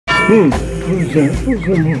What's that? What's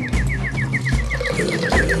that mean?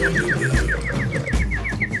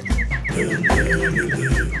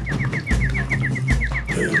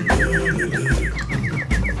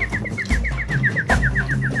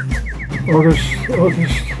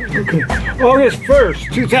 August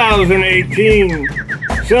 1st, 2018.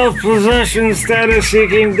 Self-possession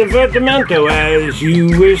status-seeking divertimento as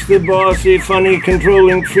you wish the bossy, funny,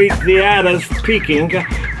 controlling freak the adders peeking,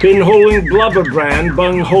 pinholing blubber brand,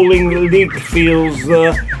 bung-holing leak feels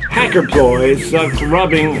hacker ploy, suck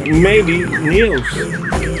rubbing, maybe Niels.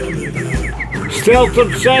 Stealth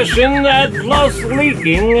obsession that plus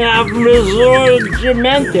leaking of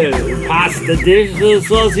resorgimento. Pasta dish, the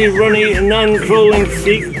saucy runny nun-trolling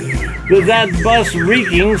seek. That bus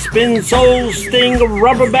reeking, spin soul sting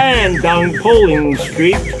rubber band down polling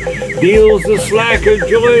street. Deals the slacker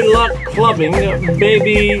joy luck clubbing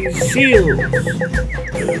baby seals.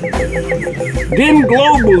 Dim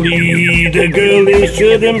globally, the girly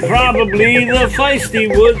should improbably, the feisty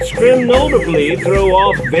would scrim notably, throw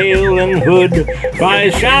off veil and hood by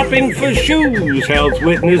shopping for shoes. Health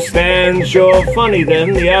witness stands sure funny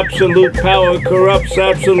then, the absolute power corrupts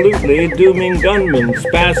absolutely, dooming gunman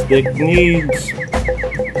spastic needs.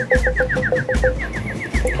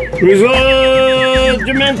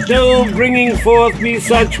 Resorgimento bringing forth me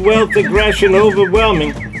such wealth aggression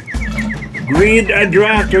overwhelming. Greed, a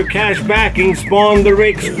draft, or cash backing spawned the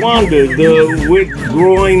rake squandered, the wit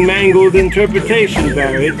groin mangled interpretation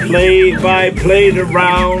varied, play by played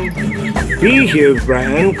around. Be here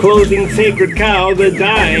brand, closing sacred cow, the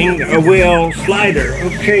dying, a whale slider.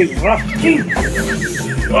 Okay, rough teeth.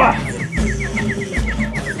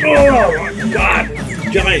 Oh my god,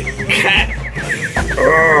 giant cat.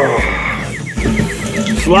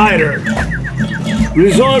 Slider.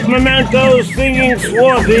 Resort mementos, singing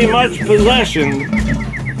swarthy, much possession.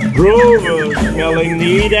 Grover smelling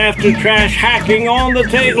need after trash hacking on the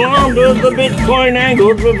table under the Bitcoin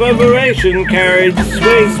angled reverberation carried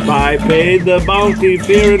space by paid the bounty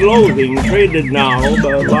feared loathing traded now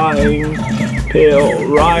the lying pale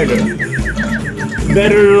rider.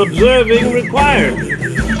 Better observing required.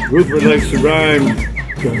 Rupert likes to rhyme.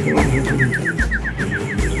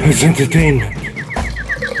 It's entertainment.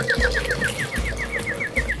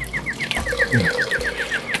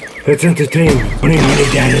 It's entertainment. Money,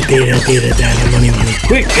 data, money.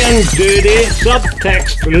 Quick and dirty,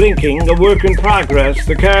 subtext linking, a work in progress.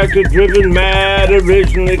 The character-driven mad,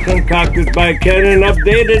 originally concocted by Ken and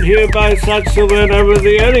updated here by such so whenever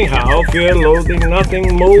the anyhow, fear, loathing,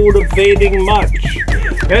 nothing, motivating much.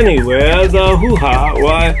 Anywhere, the hoo-ha,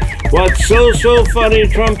 why, what's so funny,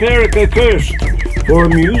 Trumperica cursed, for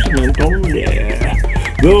amusement only.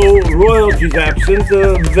 Though royalties absent,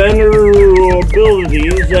 the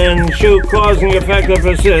venerabilities and show-causing effect of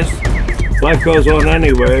persist. Life goes on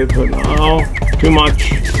anyway, for now. Too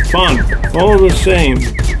much fun. All the same.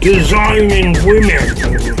 Designing women.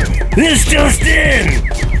 This just in!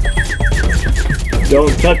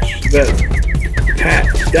 Don't touch that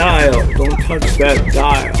dial. Don't touch that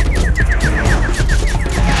dial.